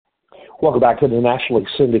Welcome back to the nationally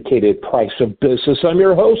syndicated Price of Business. I'm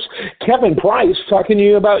your host, Kevin Price, talking to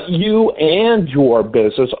you about you and your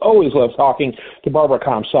business. Always love talking to Barbara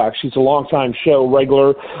Comstock. She's a longtime show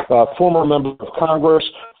regular, former member of Congress,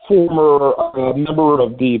 former member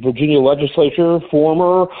of the Virginia legislature,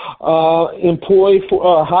 former employee,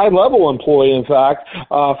 high-level employee, in fact,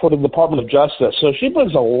 for the Department of Justice. So she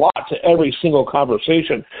brings a lot to every single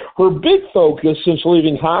conversation. Her big focus since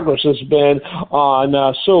leaving Congress has been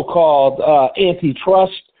on so-called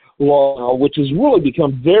antitrust law, which has really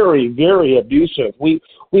become very, very abusive. We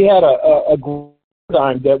had a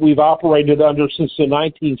paradigm that we've operated under since the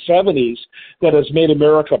 1970s that has made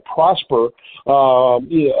America prosper, a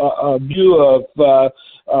view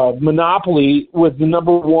of monopoly with the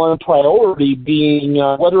number one priority being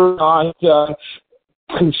whether or not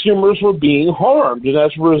consumers were being harmed. And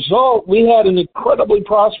as a result, we had an incredibly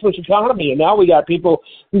prosperous economy. And now we got people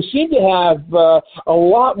who seem to have a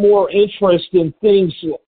lot more interest in things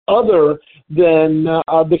other than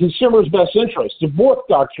the consumer's best interest. The Bork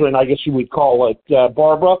Doctrine, I guess you would call it,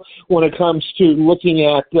 Barbara, when it comes to looking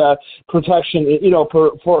at protection,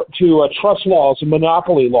 to trust laws and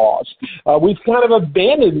monopoly laws. We've kind of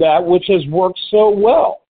abandoned that, which has worked so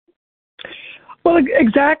well. Well,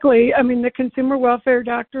 exactly. I mean, the consumer welfare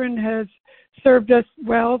doctrine has served us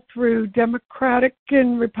well through Democratic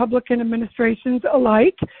and Republican administrations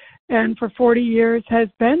alike, and for 40 years has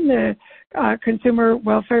been the consumer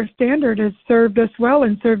welfare standard, has served us well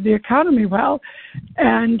and served the economy well.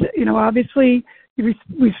 And, obviously we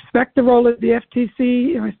respect the role of the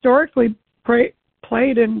FTC, historically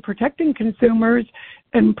played in protecting consumers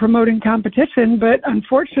and promoting competition. But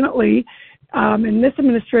unfortunately, in this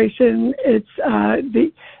administration, it's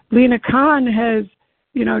Lena Khan has,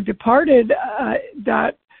 departed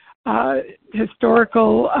that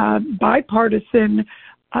historical bipartisan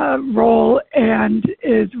role and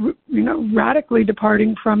is, radically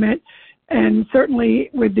departing from it. And certainly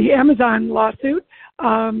with the Amazon lawsuit,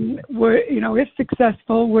 if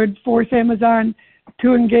successful, would force Amazon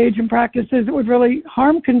to engage in practices that would really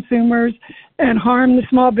harm consumers and harm the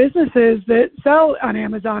small businesses that sell on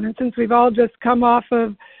Amazon. And since we've all just come off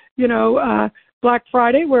of, Black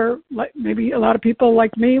Friday, where maybe a lot of people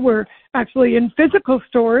like me were actually in physical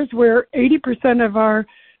stores, where 80% of our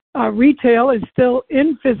retail is still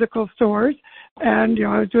in physical stores. And,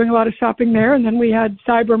 I was doing a lot of shopping there. And then we had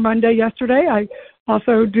Cyber Monday yesterday. I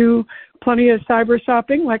also do plenty of cyber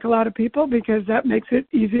shopping, like a lot of people, because that makes it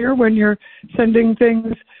easier when you're sending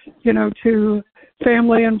things, to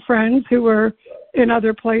family and friends who are in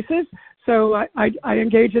other places. So I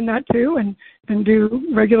engage in that too, and do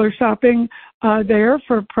regular shopping there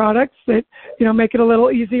for products that, make it a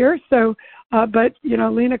little easier. So, but,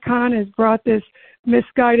 Lena Khan has brought this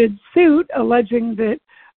misguided suit alleging that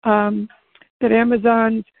that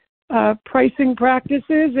Amazon's pricing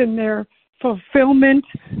practices and their fulfillment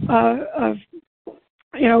of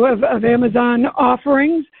Amazon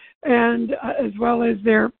offerings, and as well as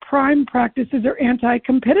their Prime practices, are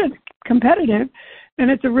anti-competitive. And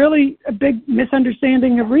it's a big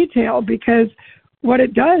misunderstanding of retail, because what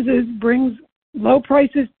it does is brings low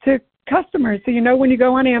prices to customers. So, when you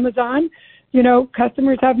go on Amazon,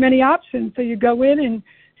 customers have many options. So you go in and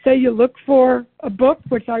say you look for a book,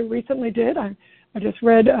 which I recently did. I just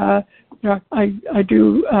read, I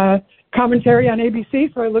do commentary on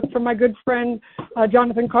ABC, so I looked for my good friend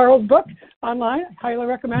Jonathan Carl's book online. I highly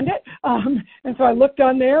recommend it. And so I looked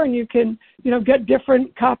on there, and you can, get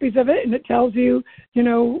different copies of it, and it tells you,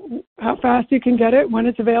 how fast you can get it, when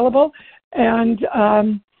it's available, and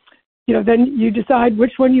then you decide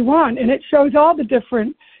which one you want, and it shows all the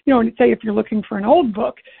different. And say if you're looking for an old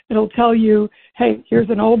book, it'll tell you, hey, here's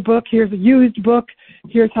an old book, here's a used book,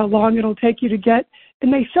 here's how long it'll take you to get,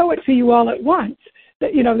 and they show it to you all at once.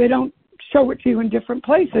 That they don't show it to you in different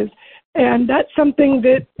places, and that's something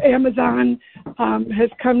that Amazon has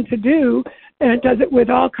come to do, and it does it with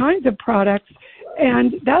all kinds of products,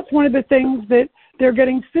 and that's one of the things that they're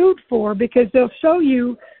getting sued for, because they'll show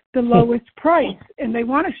you the lowest price, and they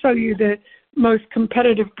want to show you the most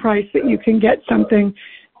competitive price that you can get something.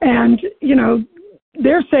 And,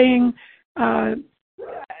 they're saying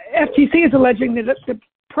FTC is alleging that the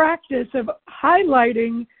practice of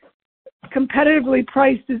highlighting competitively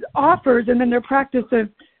priced offers and then their practice of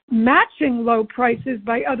matching low prices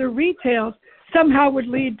by other retailers somehow would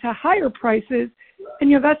lead to higher prices.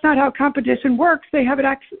 And, that's not how competition works. They have it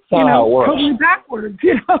actually, totally backwards,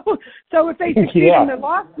 So if they succeed in the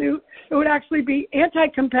lawsuit, it would actually be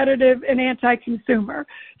anti-competitive and anti-consumer.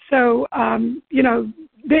 So,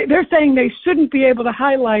 they're saying they shouldn't be able to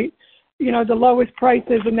highlight, the lowest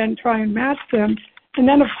prices and then try and match them. And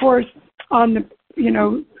then, of course, on the,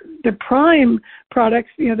 the Prime products,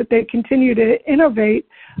 that they continue to innovate.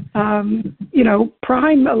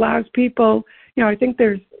 Prime allows people, I think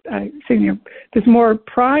there's more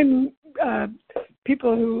Prime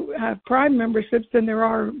people who have Prime memberships than there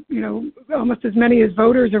are, almost as many as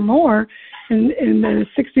voters or more. In the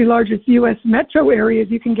 60 largest U.S. metro areas,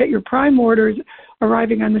 you can get your Prime orders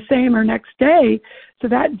arriving on the same or next day. So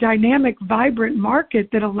that dynamic, vibrant market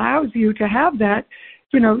that allows you to have that,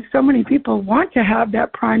 so many people want to have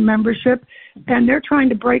that Prime membership, and they're trying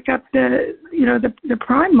to break up the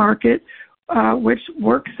Prime market, which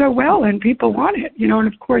works so well, and people want it, and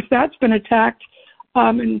of course that's been attacked,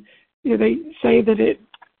 and they say that it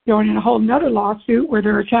going in a whole nother lawsuit where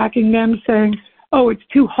they're attacking them, saying, oh, it's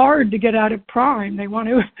too hard to get out of Prime. They want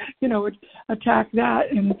to, attack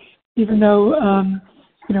that, and even though,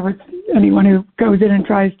 it's anyone who goes in and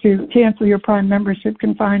tries to cancel your Prime membership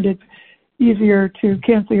can find it easier to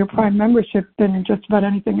cancel your Prime membership than just about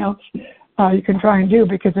anything else you can try and do,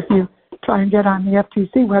 because if you try and get on the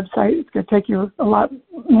FTC website, it's going to take you a lot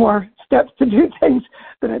more steps to do things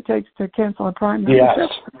than it takes to cancel a Prime membership.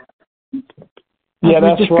 Yes. Yeah,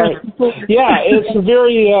 that's right. Yeah, it's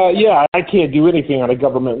very, I can't do anything on a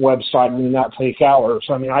government website and not take hours.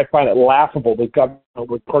 I mean, I find it laughable that government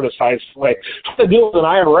would criticize the way to deal with an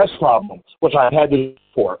IRS problem, which I've had to do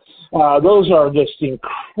before. Those are just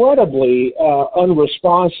incredibly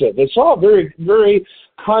unresponsive. It's all very, very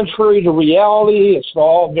contrary to reality. It's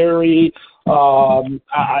all very,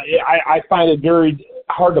 I find it very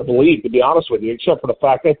hard to believe, to be honest with you, except for the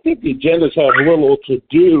fact I think the agendas have little to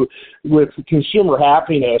do with consumer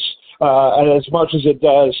happiness as much as it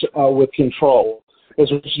does with control,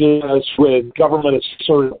 as it does with government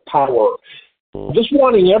assertive power. Just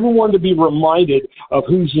wanting everyone to be reminded of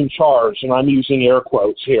who's in charge, and I'm using air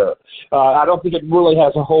quotes here. I don't think it really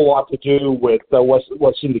has a whole lot to do with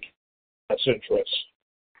what's in the best interest.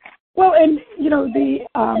 Well, and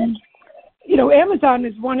Amazon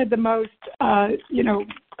is one of the most,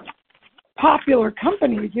 popular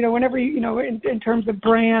companies, whenever in terms of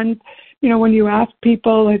brands, when you ask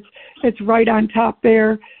people, it's right on top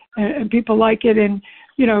there, and people like it. And,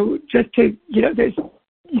 just to,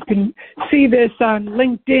 you can see this on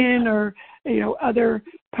LinkedIn or, other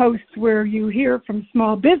posts where you hear from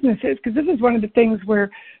small businesses, because this is one of the things where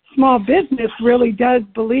small business really does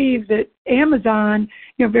believe that Amazon,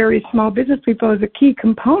 various small business people, is a key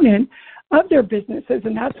component of their businesses,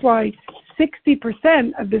 and that's why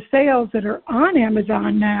 60% of the sales that are on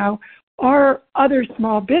Amazon now are other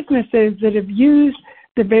small businesses that have used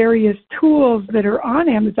the various tools that are on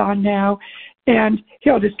Amazon now. And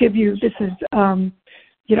I'll just give you, this is,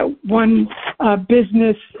 one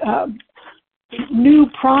business, New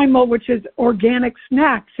Primal, which is organic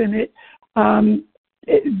snacks, and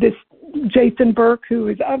this Jason Burke, who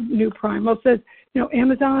is of New Primal, says,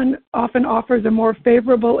 Amazon often offers a more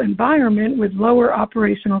favorable environment with lower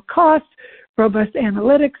operational costs, robust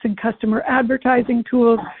analytics and customer advertising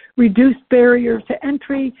tools, reduced barriers to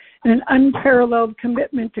entry, and an unparalleled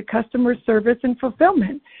commitment to customer service and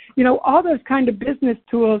fulfillment. All those kind of business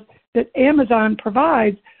tools that Amazon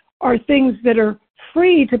provides are things that are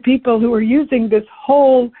free to people who are using this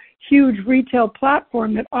whole huge retail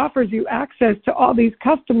platform that offers you access to all these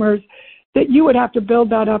customers that you would have to build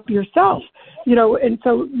that up yourself, and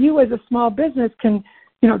so you as a small business can,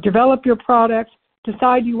 develop your product,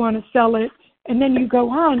 decide you want to sell it, and then you go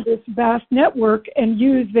on this vast network and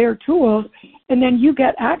use their tools, and then you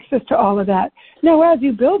get access to all of that. Now, as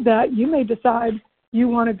you build that, you may decide you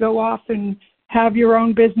want to go off and have your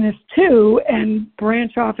own business too and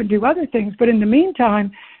branch off and do other things. But in the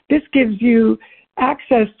meantime, this gives you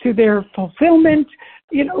access to their fulfillment,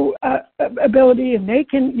 ability, and they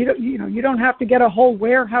can, you don't have to get a whole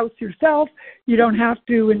warehouse yourself. You don't have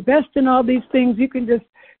to invest in all these things. You can just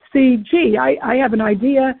see, gee, I have an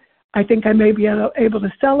idea. I think I may be able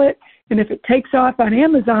to sell it. And if it takes off on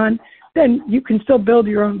Amazon, then you can still build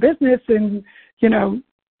your own business and,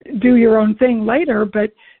 do your own thing later.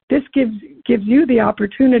 But this gives you the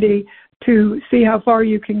opportunity to see how far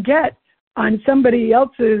you can get on somebody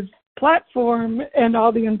else's platform and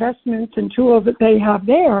all the investments and tools that they have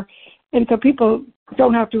there. And so people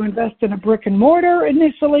don't have to invest in a brick and mortar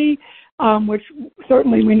initially, which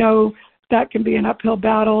certainly we know that can be an uphill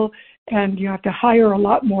battle, and you have to hire a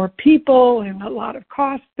lot more people and a lot of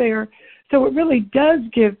costs there. So it really does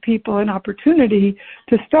give people an opportunity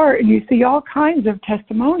to start, and you see all kinds of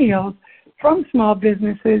testimonials from small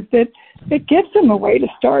businesses that it gives them a way to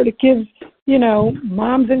start. It gives,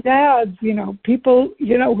 moms and dads, people,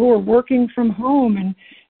 who are working from home, and,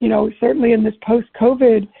 certainly in this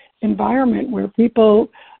post-COVID environment where people,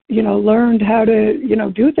 learned how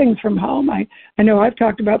to, do things from home. I know I've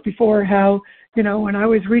talked about before how, when I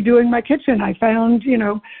was redoing my kitchen, I found,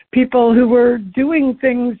 people who were doing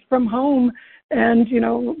things from home and,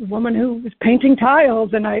 a woman who was painting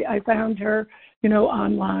tiles, and I found her,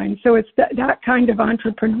 online. So it's that kind of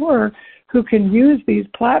entrepreneur who can use these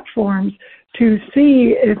platforms to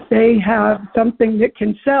see if they have something that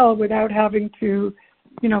can sell without having to,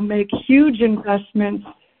 make huge investments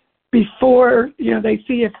before, they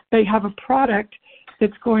see if they have a product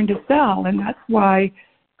that's going to sell. And that's why,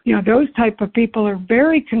 those type of people are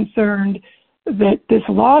very concerned that this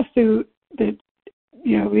lawsuit that,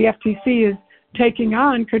 the FTC is taking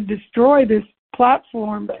on could destroy this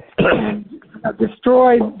platform and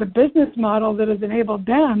destroy the business model that has enabled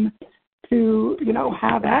them to,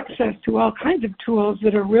 have access to all kinds of tools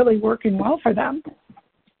that are really working well for them.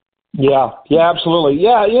 Yeah, absolutely.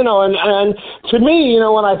 Yeah, and to me,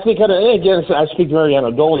 when I think of it, again, I speak very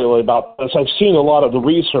anecdotally about this. I've seen a lot of the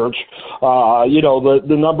research,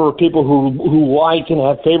 the number of people who like and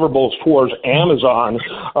have favorables towards Amazon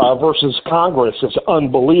versus Congress is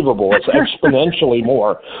unbelievable. It's exponentially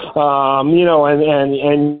more,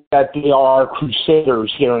 and that they are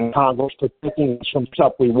crusaders here in Congress protecting us from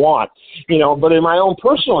stuff we want, But in my own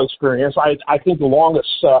personal experience, I think the longest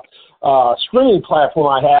streaming platform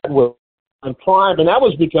I had was on Prime, and that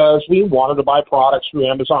was because we wanted to buy products through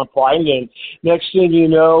Amazon Prime, and next thing you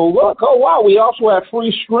know, look, oh wow, we also have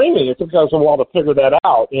free streaming. It took us a while to figure that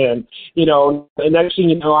out, and the next thing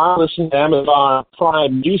you know, I listen to Amazon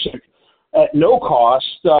Prime Music at no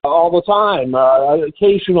cost all the time,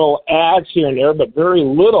 occasional ads here and there, but very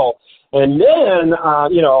little. And then,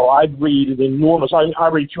 I'd read an enormous, I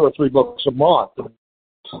read 2 or 3 books a month.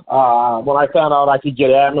 When I found out I could get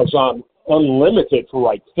Amazon Unlimited for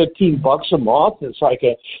like $15 a month, it's like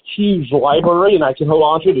a huge library, and I can hold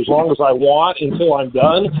on to it as long as I want until I'm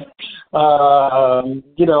done.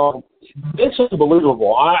 It's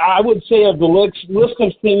unbelievable. I would say of the list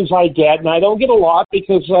of things I get, and I don't get a lot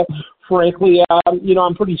because, frankly,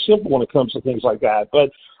 I'm pretty simple when it comes to things like that.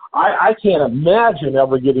 But I can't imagine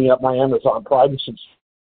ever giving up my Amazon Prime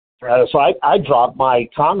subscription. So I dropped my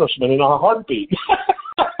congressman in a heartbeat.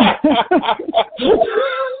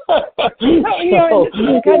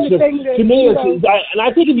 To me, and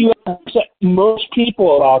I think if you ask most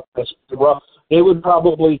people about this, they would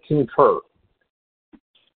probably concur.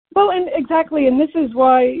 Well, and exactly, and this is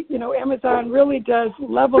why, Amazon really does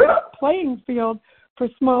level the playing field for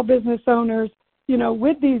small business owners,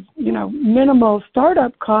 with these, minimal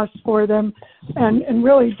startup costs for them, and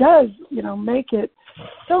really does, make it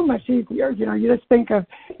so much easier. You just think of,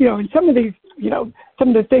 and some of these, some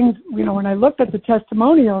of the things, when I looked at the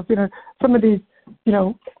testimonials, some of these,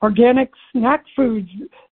 organic snack foods,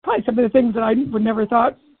 probably some of the things that I would never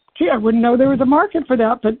thought, gee, I wouldn't know there was a market for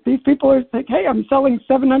that. But these people are like, hey, I'm selling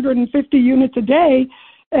 750 units a day,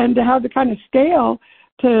 and to have the kind of scale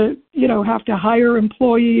to, have to hire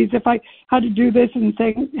employees. If I had to do this and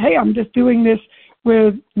say, hey, I'm just doing this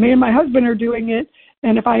with me and my husband are doing it.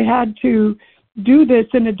 And if I had to do this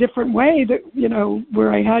in a different way that,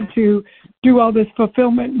 where I had to do all this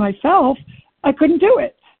fulfillment myself, I couldn't do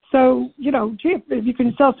it. So, gee, if you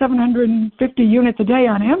can sell 750 units a day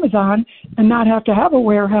on Amazon and not have to have a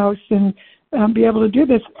warehouse and be able to do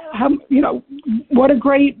this, what a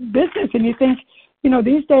great business. And you think,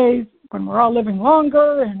 these days when we're all living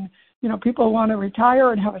longer and, people want to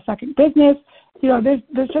retire and have a second business, there's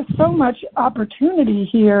just so much opportunity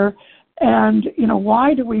here. And,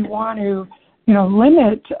 why do we want to,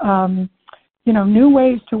 limit, new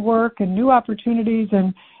ways to work and new opportunities?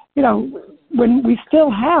 And, when we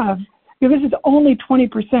still have, this is only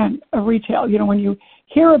 20% of retail. When you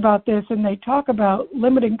hear about this and they talk about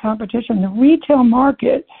limiting competition, the retail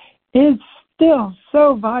market is still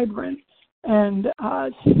so vibrant. And,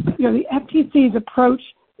 the FTC's approach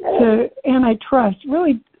to antitrust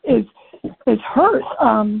really is hurt.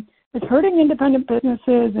 It's hurting independent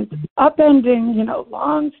businesses. It's upending,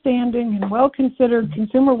 long-standing and well-considered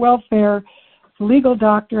consumer welfare legal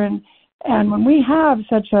doctrine. And when we have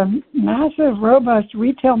such a massive, robust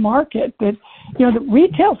retail market that, the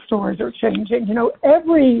retail stores are changing.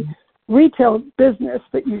 Every retail business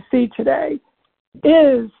that you see today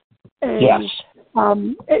is yes.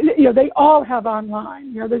 They all have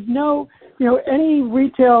online. There's no, any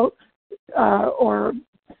retail or,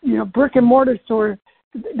 brick and mortar store,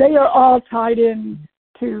 they are all tied in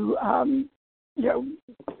to,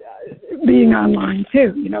 being online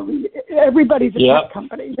too. Everybody's a tech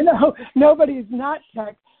company. Nobody's not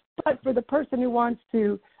tech. But for the person who wants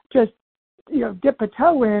to just, dip a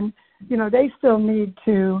toe in, they still need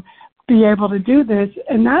to be able to do this.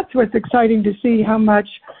 And that's what's exciting to see how much,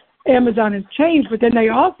 Amazon has changed, but then they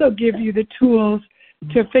also give you the tools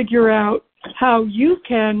to figure out how you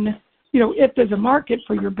can, if there's a market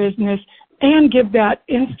for your business, and give that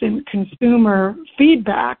instant consumer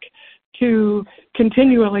feedback to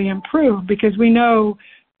continually improve, because we know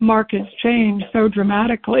markets change so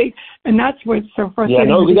dramatically, and that's what's so frustrating.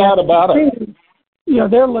 Yeah, no doubt about it.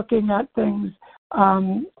 They're looking at things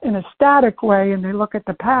in a static way, and they look at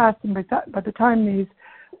the past, and by the time these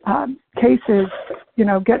cases,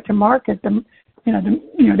 get to market,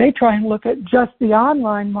 they try and look at just the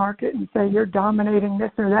online market and say you're dominating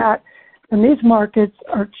this or that, and these markets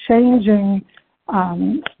are changing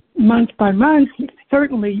month by month,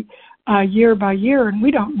 certainly year by year, and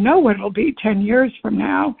we don't know what it'll be 10 years from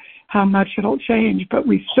now, how much it'll change, but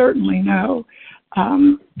we certainly know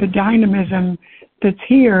the dynamism that's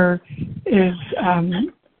here is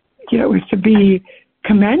to be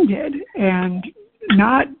commended and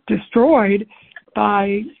not destroyed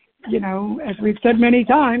by, as we've said many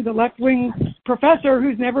times, a left-wing professor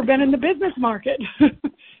who's never been in the business market.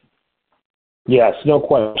 Yes, no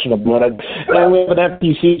question about it. And we have an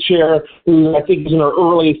FTC chair who I think is in her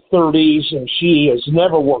early 30s, and she has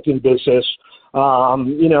never worked in business,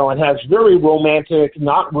 and has very romantic,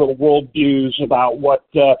 not real world views about what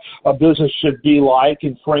a business should be like.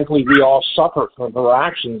 And frankly, we all suffer from her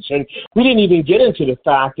actions. And we didn't even get into the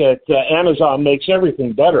fact that Amazon makes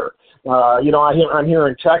everything better. I'm here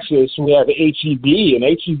in Texas, and we have HEB, and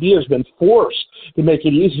HEB has been forced to make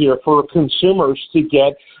it easier for consumers to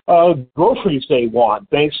get groceries they want,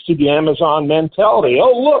 thanks to the Amazon mentality.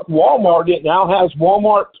 Oh, look, Walmart now has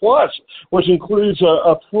Walmart Plus, which includes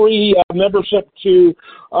a free membership to,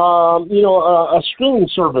 a streaming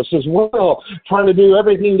service as well, trying to do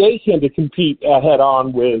everything they can to compete head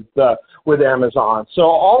on with Amazon. So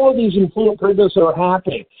all of these improvements are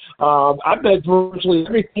happening. I bet virtually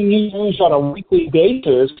everything you use on a weekly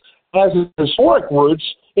basis has historic roots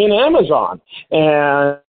in Amazon.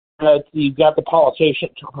 And you've got the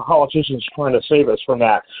politicians trying to save us from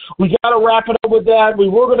that. We got to wrap it up with that. We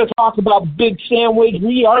were going to talk about Big Sandwich.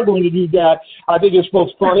 We are going to do that. I think it's both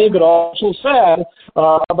funny but also sad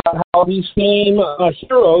about how these same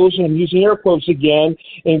heroes, and I'm using air quotes again,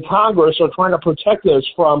 in Congress are trying to protect us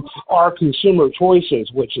from our consumer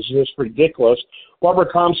choices, which is just ridiculous. Barbara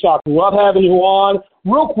Comstock, love having you on.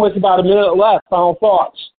 Real quick, about a minute left. Final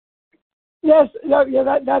thoughts. Yes,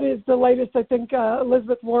 that is the latest. I think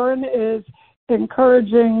Elizabeth Warren is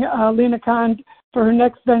encouraging Lena Khan for her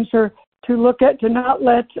next venture to not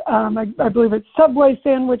let, I believe it's Subway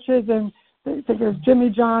sandwiches and I think there's Jimmy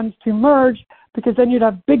John's to merge, because then you'd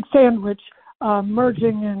have Big Sandwich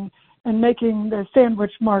merging and making the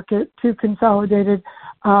sandwich market too consolidated,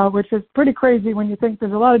 which is pretty crazy when you think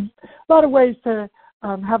there's a lot of ways to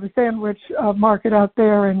have a sandwich market out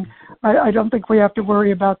there, and I don't think we have to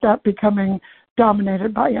worry about that becoming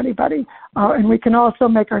dominated by anybody. And we can also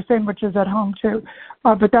make our sandwiches at home too,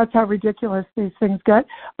 but that's how ridiculous these things get.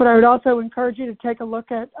 But I would also encourage you to take a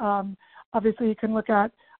look at, obviously you can look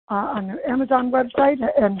at on the Amazon website,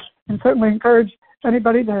 and certainly encourage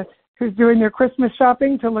anybody who's doing their Christmas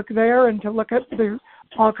shopping to look there and to look at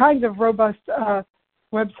all kinds of robust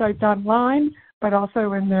websites online, but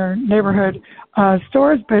also in their neighborhood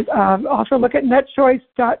stores. But also look at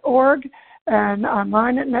netchoice.org and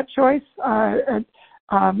online at netchoice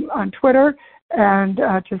on Twitter, and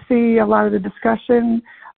to see a lot of the discussion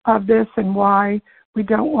of this and why we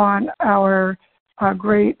don't want our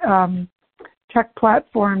great tech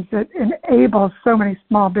platforms that enable so many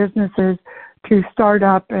small businesses to start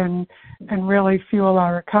up and really fuel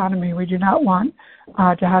our economy. We do not want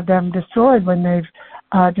to have them destroyed when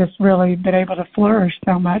they've just really been able to flourish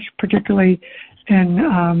so much, particularly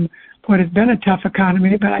in what has been a tough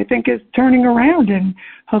economy, but I think is turning around, and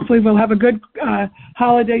hopefully we'll have a good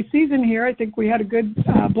holiday season here. I think we had a good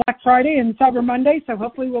Black Friday and Cyber Monday, so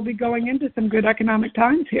hopefully we'll be going into some good economic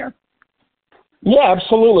times here. Yeah,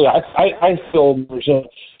 absolutely. I feel there's a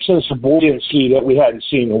sense of buoyancy that we hadn't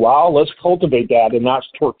seen in a while. Let's cultivate that and not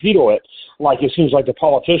torpedo it like it seems like the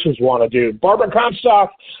politicians want to do. Barbara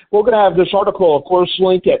Comstock, we're going to have this article, of course,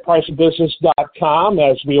 linked at priceofbusiness.com,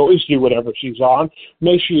 as we always do whenever she's on.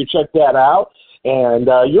 Make sure you check that out. And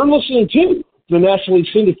you're listening to the nationally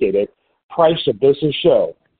syndicated Price of Business show.